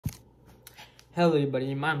Hello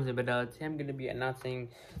everybody, my name is Abadal. Today I'm going to be announcing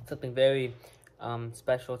something very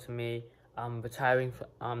special to me. I'm retiring,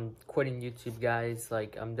 quitting YouTube, guys.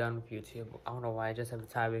 Like, I'm done with YouTube. I don't know why I just said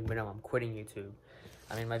retiring, but no, I'm quitting YouTube.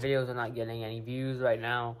 I mean, my videos are not getting any views right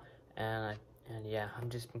now, and yeah, I'm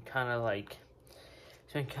just been kind of like,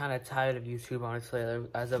 tired of YouTube, honestly.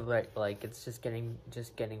 As of like it's just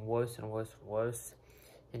getting worse and worse and worse.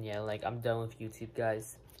 And yeah, like, I'm done with YouTube,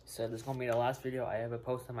 guys. So this is gonna be the last video I ever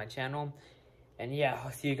post on my channel. And yeah,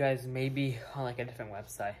 I'll see you guys maybe on like a different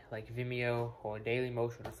website, like Vimeo or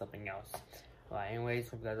Dailymotion or something else. Well, anyways,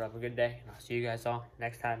 hope you guys have a good day, and I'll see you guys all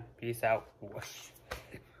next time. Peace out. Whoosh.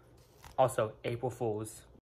 Also, April Fools.